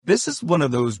this is one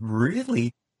of those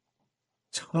really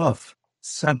tough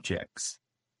subjects.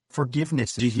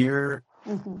 Forgiveness. You hear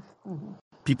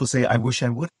people say, I wish I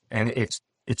would, and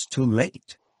it's too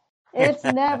late. It's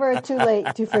never too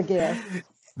late to forgive.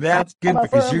 That's I'm good a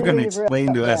because firm you're going to believer explain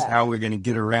of to us that. how we're going to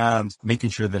get around making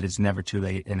sure that it's never too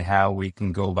late and how we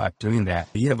can go about doing that.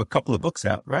 You have a couple of books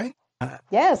out, right?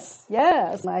 Yes,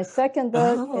 yes. My second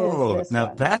book is Oh, this now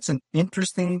one. that's an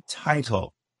interesting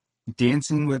title,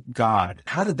 Dancing with God.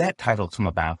 How did that title come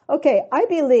about? Okay, I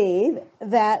believe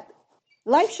that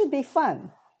life should be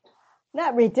fun.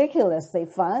 Not ridiculously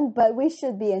fun, but we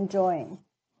should be enjoying.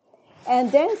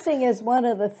 And dancing is one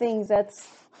of the things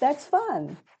that's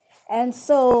fun. And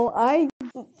so I,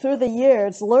 through the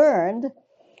years, learned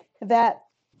that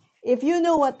if you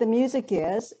know what the music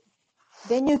is,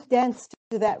 then you dance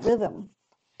to that rhythm.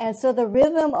 And so the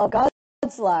rhythm of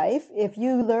God's life, if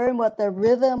you learn what the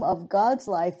rhythm of God's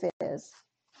life is,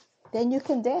 then you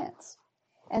can dance.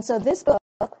 And so this book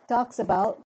talks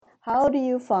about how do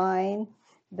you find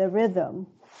the rhythm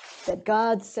that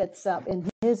God sets up in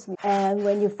his music. And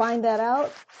when you find that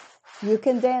out, you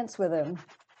can dance with him.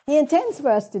 He intends for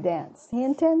us to dance. He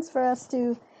intends for us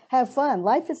to have fun.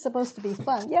 Life is supposed to be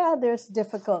fun. Yeah, there's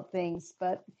difficult things,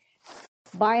 but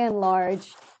by and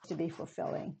large, to be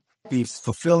fulfilling. Be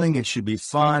fulfilling. It should be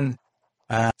fun.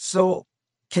 So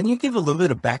can you give a little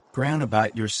bit of background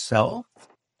about yourself?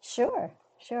 Sure.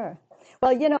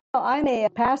 Well, I'm a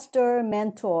pastor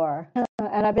mentor,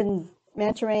 and I've been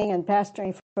mentoring and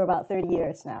pastoring for about 30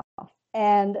 years now.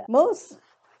 And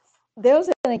there was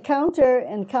an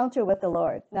encounter with the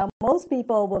Lord. Now, most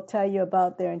people will tell you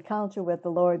about their encounter with the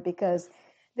Lord because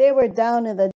they were down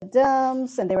in the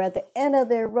dumps and they were at the end of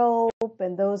their rope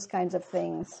and those kinds of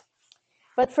things.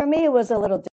 But for me, it was a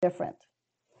little different.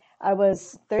 I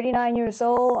was 39 years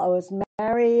old. I was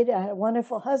married. I had a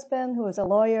wonderful husband who was a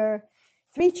lawyer,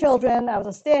 3 children. I was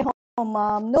a stay-at-home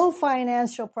mom, no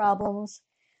financial problems.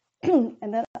 And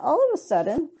then all of a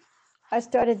sudden, I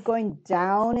started going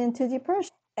down into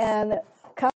depression. And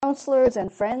counselors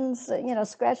and friends,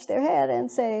 scratch their head and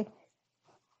say,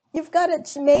 "You've got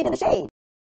it made in the shade.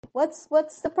 What's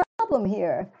the problem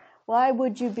here? Why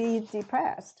would you be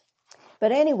depressed?"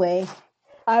 But anyway,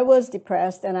 I was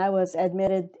depressed and I was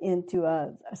admitted into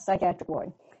a psychiatric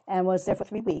ward and was there for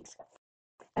 3 weeks.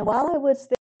 And while I was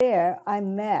there, I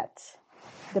met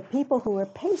the people who were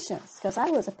patients, because I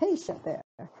was a patient there.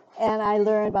 And I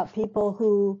learned about people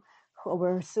who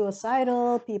were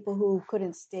suicidal, people who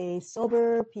couldn't stay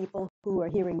sober, people who were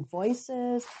hearing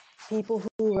voices, people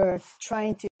who were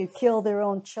trying to kill their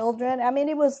own children. I mean,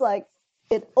 it was like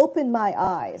it opened my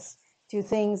eyes to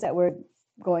things that were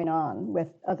going on with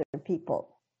other people.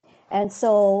 And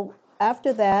so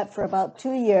after that, for about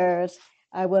 2 years,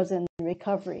 I was in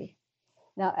recovery.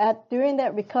 Now, during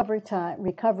that recovery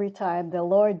time, the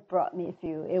Lord brought me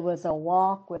through. It was a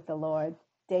walk with the Lord,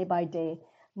 day by day,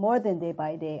 more than day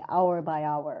by day, hour by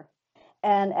hour.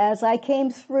 And as I came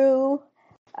through,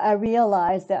 I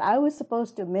realized that I was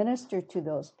supposed to minister to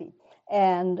those people.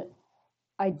 And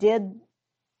I did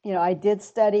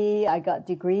study, I got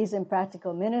degrees in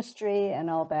practical ministry and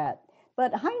all that.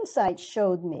 But hindsight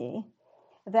showed me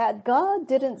that God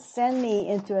didn't send me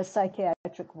into a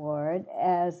psychiatric ward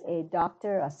as a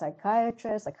doctor, a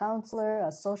psychiatrist, a counselor,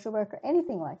 a social worker,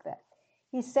 anything like that.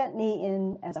 He sent me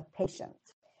in as a patient.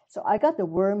 So I got the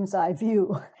worm's eye view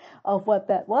of what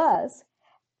that was.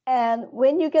 And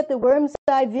when you get the worm's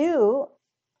eye view,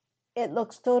 it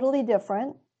looks totally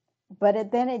different,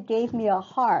 but then it gave me a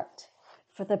heart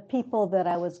for the people that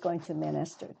I was going to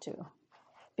minister to,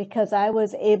 because I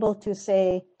was able to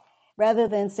say, rather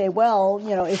than say, well,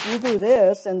 if you do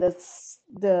this and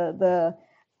the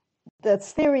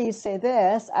theories say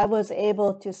this, I was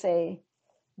able to say,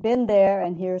 been there,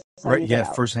 and here's how Right. you You get have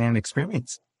out. firsthand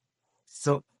experience.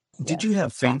 So did you Yes.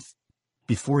 have faith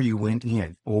before you went in,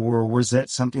 or was that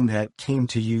something that came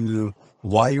to you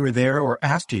while you were there or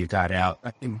after you got out?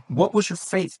 I mean, what was your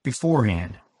faith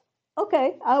beforehand? Okay,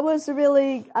 I was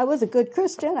a good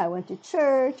Christian. I went to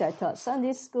church. I taught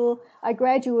Sunday school. I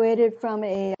graduated from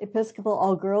a Episcopal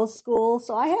all-girls school,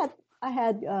 so I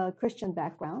had a Christian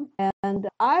background. And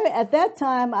at that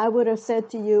time, I would have said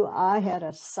to you, I had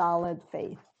a solid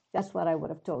faith. That's what I would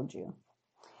have told you.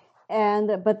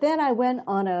 But then I went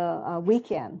on a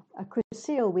weekend, a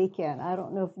Crucio weekend. I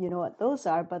don't know if you know what those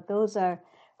are, but those are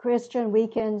Christian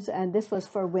weekends, and this was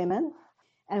for women.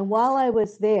 And while I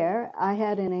was there, I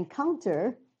had an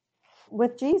encounter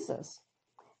with Jesus.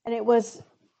 And it was,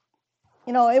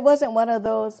 it wasn't one of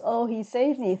those, oh, he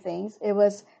saved me things.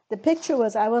 The picture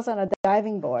was I was on a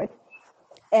diving board,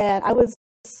 and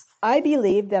I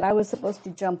believed that I was supposed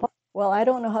to jump off. Well, I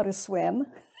don't know how to swim.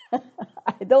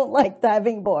 I don't like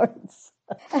diving boards.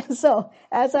 And so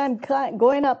as I'm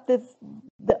going up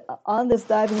on this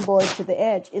diving board to the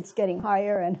edge, it's getting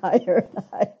higher and higher and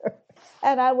higher.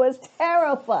 And I was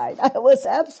terrified. I was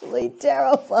absolutely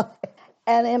terrified.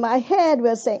 And in my head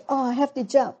was saying, oh, I have to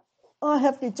jump. Oh, I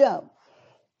have to jump.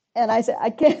 And I said,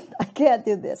 I can't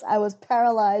do this. I was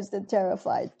paralyzed and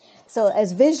terrified. So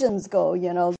as visions go,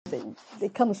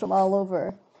 it comes from all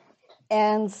over.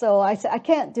 And so I said, I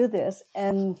can't do this.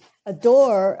 And a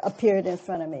door appeared in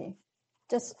front of me,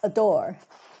 just a door.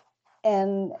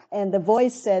 And the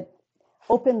voice said,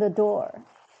 open the door.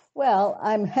 Well,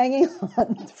 I'm hanging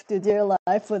on to dear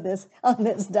life on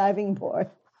this diving board.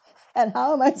 And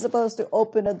how am I supposed to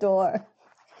open a door?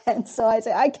 And so I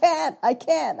said, I can't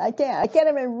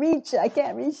even reach it. I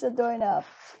can't reach the door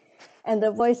enough. And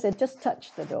the voice said, just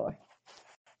touch the door.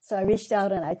 So I reached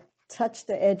out and I touched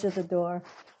the edge of the door.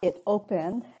 It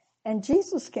opened and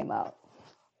Jesus came out.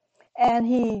 And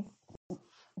he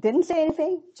didn't say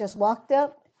anything, just walked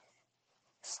up,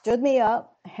 stood me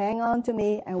up, hang on to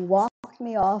me, and walked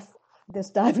me off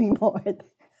this diving board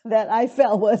that I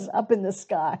felt was up in the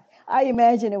sky. I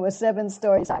imagine it was 7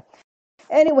 stories high.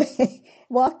 Anyway,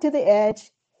 walked to the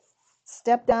edge,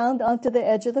 stepped down onto the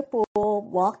edge of the pool,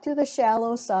 walked to the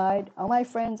shallow side. All my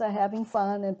friends are having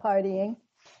fun and partying.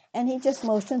 And he just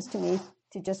motions to me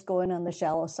to just go in on the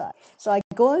shallow side. So I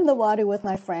go in the water with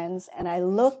my friends, and I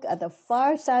look at the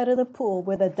far side of the pool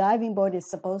where the diving board is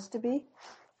supposed to be.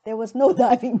 There was no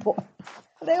diving board.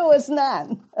 There was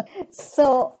none.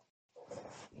 So,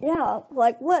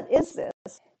 like, what is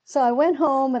this? So I went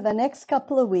home, and the next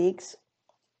couple of weeks,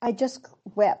 I just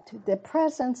wept. The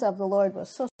presence of the Lord was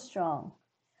so strong.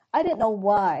 I didn't know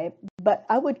why, but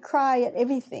I would cry at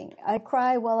everything. I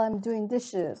cry while I'm doing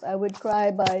dishes. I would cry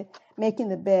by making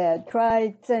the bed,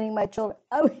 cry sending my children.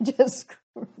 I would just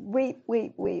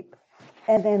weep.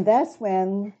 And then that's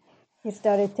when he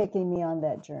started taking me on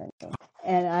that journey.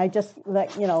 And I just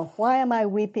why am I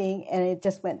weeping? And it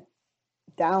just went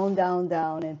down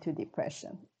into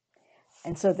depression.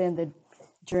 And so then the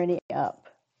journey up.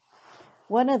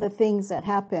 One of the things that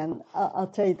happened,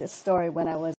 I'll tell you this story when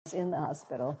I was in the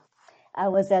hospital. I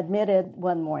was admitted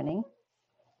one morning,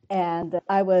 and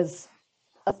I was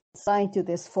assigned to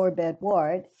this 4-bed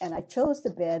ward, and I chose the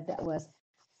bed that was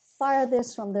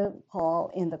farthest from the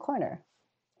hall in the corner.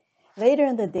 Later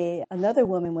in the day, another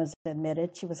woman was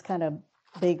admitted. She was kind of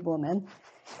a big woman,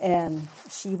 and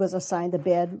she was assigned a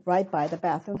bed right by the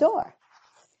bathroom door.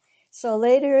 So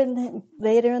later in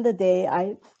the day,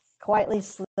 I quietly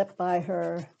slipped by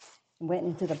her and went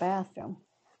into the bathroom.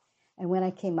 And when I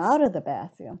came out of the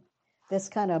bathroom, this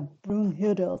kind of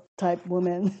Brunhilde type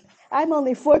woman, I'm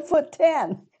only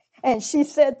 4'10", and she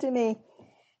said to me,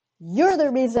 "You're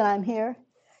the reason I'm here.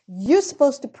 You're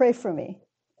supposed to pray for me."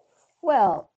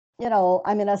 Well,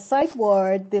 I'm in a psych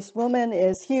ward. This woman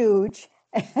is huge.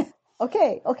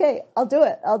 Okay, I'll do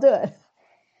it.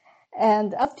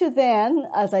 And up to then,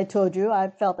 as I told you, I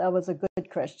felt I was a good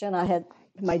Christian. I had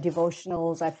my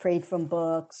devotionals, I prayed from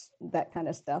books, that kind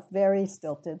of stuff, very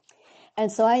stilted. And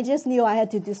so I just knew I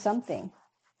had to do something.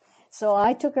 So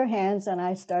I took her hands and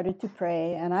I started to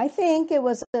pray. And I think it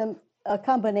was a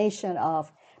combination of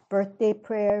birthday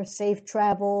prayer, safe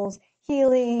travels,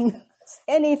 healing,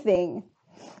 anything.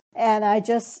 And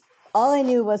all I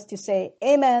knew was to say,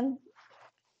 amen.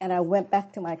 And I went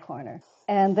back to my corner.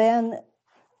 And then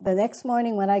the next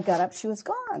morning when I got up, she was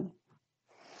gone.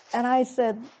 And I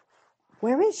said,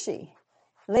 where is she?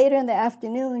 Later in the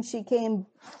afternoon, she came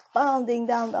bounding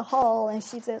down the hall and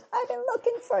she says, I've been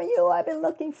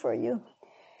looking for you.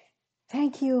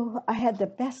 Thank you. I had the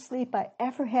best sleep I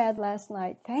ever had last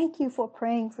night. Thank you for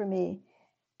praying for me.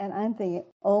 And I'm thinking,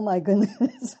 oh my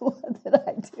goodness, what did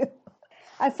I do?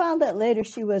 I found that later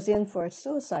she was in for a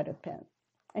suicide attempt.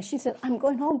 And she said, I'm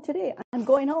going home today. I'm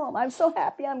going home. I'm so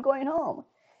happy I'm going home.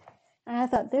 And I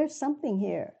thought, there's something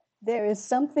here. There is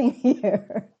something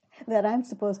here that I'm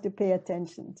supposed to pay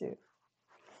attention to.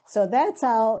 So that's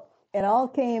how it all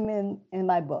came in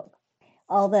my book,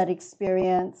 all that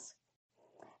experience.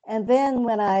 And then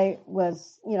when I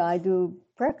was, I do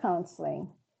prayer counseling,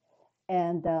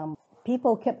 and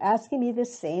people kept asking me the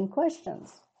same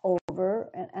questions over,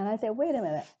 and I said, wait a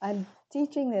minute, I'm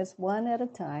teaching this one at a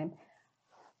time.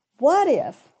 What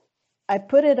if I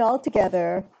put it all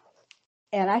together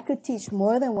and I could teach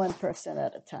more than one person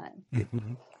at a time?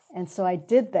 Mm-hmm. And so I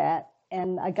did that,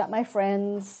 and I got my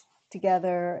friends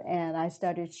together, and I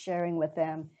started sharing with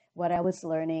them what I was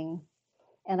learning,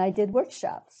 and I did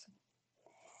workshops.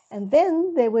 And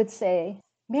then they would say,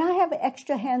 may I have an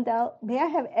extra handout?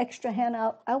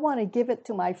 I want to give it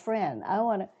to my friend.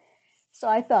 So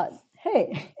I thought,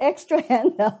 hey, extra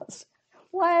handouts.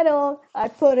 Why don't I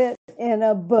put it in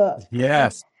a book?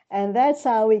 Yes. And that's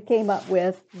how we came up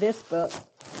with this book,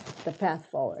 The Path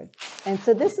Forward. And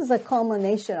so this is a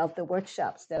culmination of the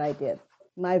workshops that I did.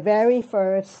 My very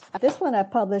first, this one I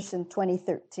published in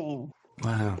 2013.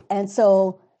 Wow. And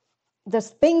so the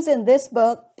things in this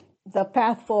book, The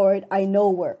Path Forward, I know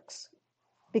works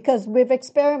because we've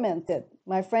experimented.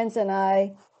 My friends and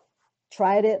I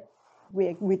tried it.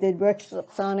 We did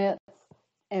workshops on it,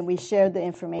 and we shared the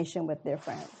information with their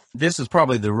friends. This is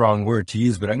probably the wrong word to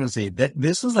use, but I'm going to say that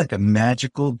this was like a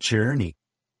magical journey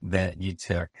that you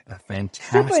took. A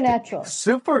fantastic, supernatural.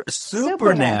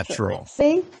 Supernatural.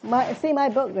 See my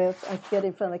book. I get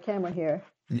in front of the camera here.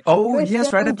 Oh,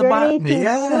 yes, right at the bottom.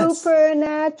 Yes.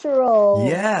 Supernatural.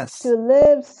 Yes. To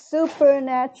live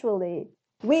supernaturally.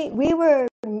 We were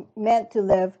meant to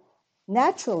live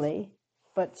naturally,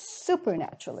 but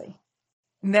supernaturally.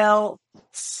 Now,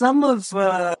 some of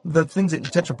the things that you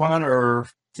touch upon are,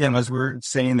 as we were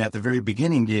saying at the very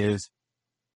beginning, is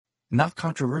not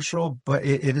controversial, but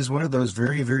it is one of those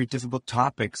very, very difficult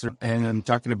topics. And I'm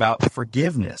talking about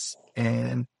forgiveness.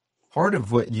 And part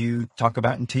of what you talk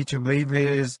about and teach, I believe,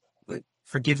 is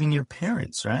forgiving your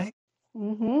parents, right?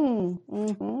 Mm-hmm.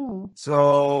 Mm-hmm.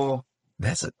 So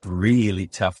that's a really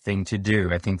tough thing to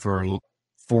do, I think,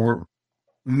 for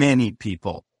many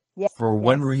people, for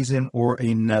one reason or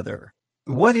another.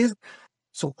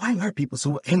 So why are people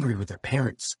so angry with their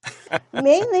parents?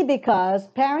 Mainly because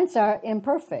parents are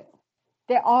imperfect.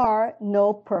 There are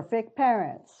no perfect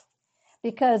parents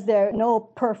because there are no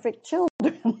perfect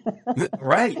children.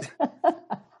 Right.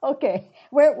 Okay,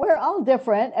 we're all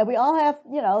different, and we all have,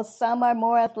 some are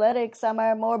more athletic, some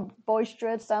are more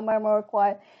boisterous, some are more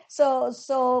quiet.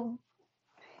 So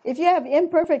if you have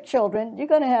imperfect children, you're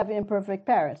going to have imperfect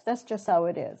parents. That's just how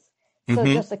it is. So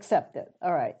just accept it.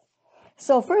 All right.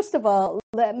 So first of all,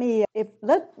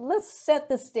 let's set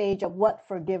the stage of what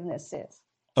forgiveness is.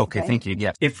 Okay, thank you.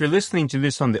 Yeah. If you're listening to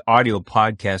this on the audio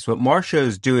podcast, what Marcia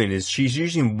is doing is she's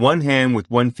using one hand with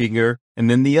one finger and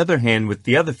then the other hand with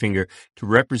the other finger to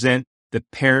represent the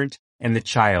parent and the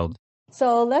child.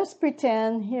 So let's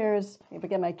pretend if I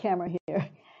get my camera here,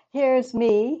 here's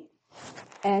me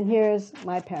and here's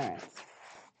my parents.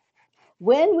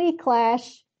 When we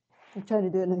clash, I'm trying to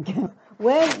do it again.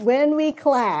 When we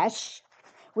clash,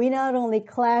 we not only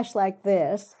clash like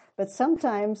this, but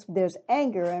sometimes there's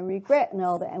anger and regret and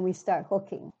all that, and we start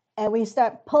hooking and we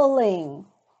start pulling.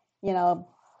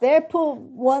 They're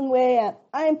pulled one way and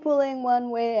I'm pulling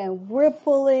one way and we're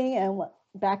pulling and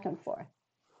back and forth.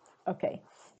 Okay,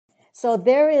 so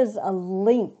there is a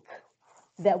link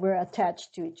that we're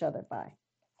attached to each other by.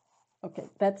 Okay,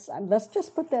 let's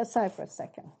just put that aside for a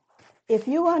second. If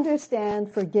you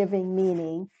understand forgiving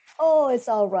meaning, it's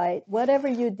all right, whatever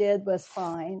you did was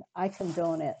fine, I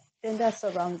condone it, then that's the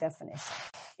wrong definition.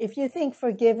 If you think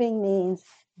forgiving means,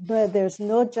 but there's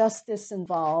no justice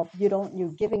involved,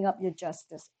 you're giving up your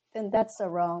justice, then that's the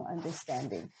wrong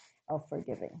understanding of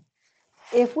forgiving.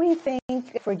 If we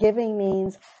think forgiving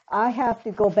means I have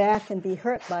to go back and be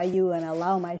hurt by you and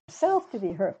allow myself to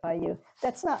be hurt by you,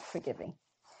 that's not forgiving.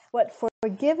 What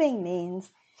forgiving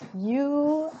means,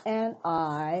 you and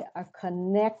I are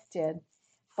connected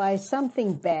by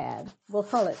something bad. We'll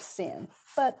call it sin,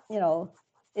 but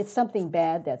it's something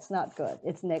bad that's not good.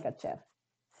 It's negative.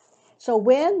 So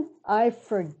when I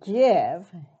forgive,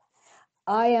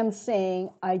 I am saying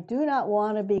I do not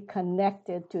want to be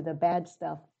connected to the bad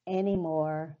stuff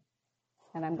anymore,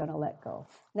 and I'm going to let go.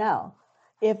 Now,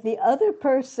 if the other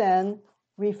person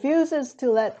refuses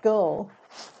to let go,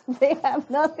 they have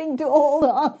nothing to hold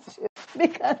on to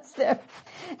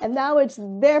and now it's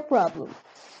their problem.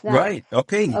 Now, right.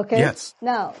 Okay. Yes.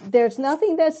 Now, there's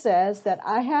nothing that says that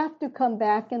I have to come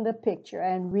back in the picture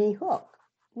and rehook.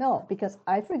 No, because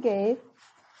I forgave.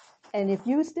 And if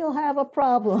you still have a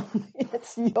problem,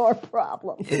 it's your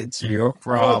problem. It's your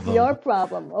problem. It's your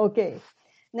problem. Okay.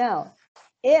 Now,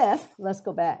 let's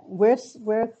go back.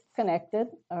 We're connected,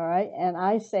 all right? And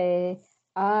I say,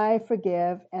 I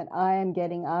forgive, and I am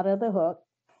getting out of the hook.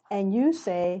 And you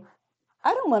say,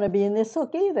 I don't want to be in this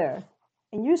hook either.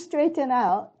 And you straighten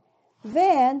out.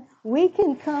 Then we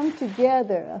can come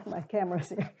together. My camera's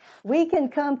here. We can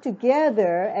come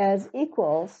together as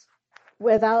equals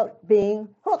without being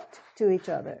hooked to each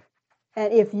other.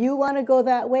 And if you want to go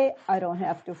that way, I don't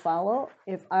have to follow.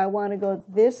 If I want to go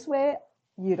this way,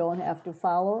 you don't have to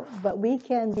follow. But we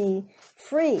can be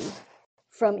free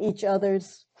from each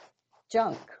other's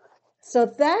junk.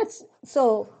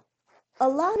 So a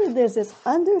lot of this is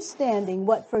understanding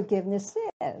what forgiveness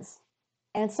is.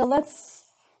 And so let's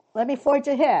let me forge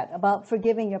ahead about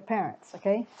forgiving your parents,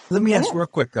 okay? Let me Go ask ahead. real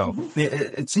quick though.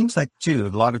 It seems like too, a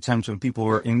lot of times when people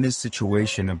are in this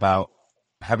situation about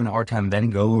having a hard time letting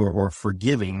go or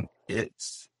forgiving,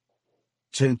 it's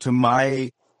to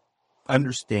my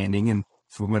understanding and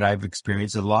from what I've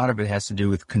experienced, a lot of it has to do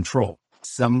with control.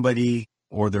 Somebody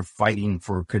or they're fighting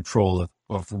for control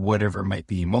of whatever it might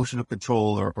be, emotional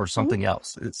control or Mhm. something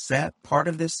else. Is that part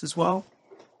of this as well?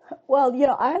 Well,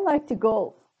 I like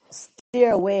to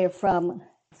steer away from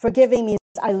forgiving means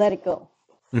I let it go,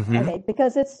 Mm-hmm. okay?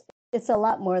 Because it's a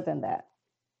lot more than that.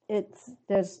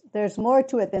 There's more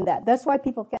to it than that. That's why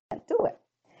people can't do it.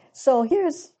 So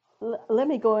let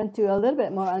me go into a little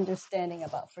bit more understanding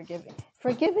about forgiving.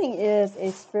 Forgiving is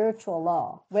a spiritual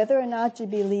law. Whether or not you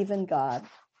believe in God,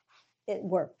 it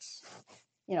works.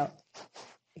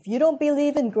 If you don't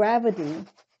believe in gravity,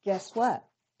 guess what?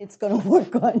 It's going to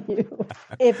work on you.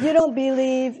 If you don't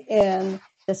believe in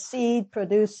the seed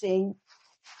producing,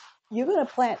 you're going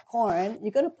to plant corn,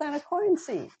 you're going to plant a corn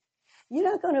seed. You're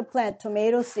not going to plant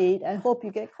tomato seed and hope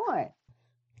you get corn.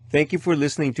 Thank you for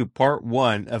listening to part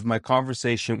 1 of my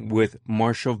conversation with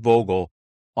Marcia Vogel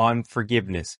on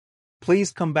forgiveness.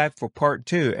 Please come back for part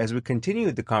 2 as we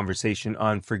continue the conversation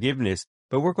on forgiveness,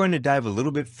 but we're going to dive a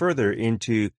little bit further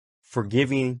into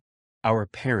forgiving our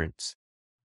parents.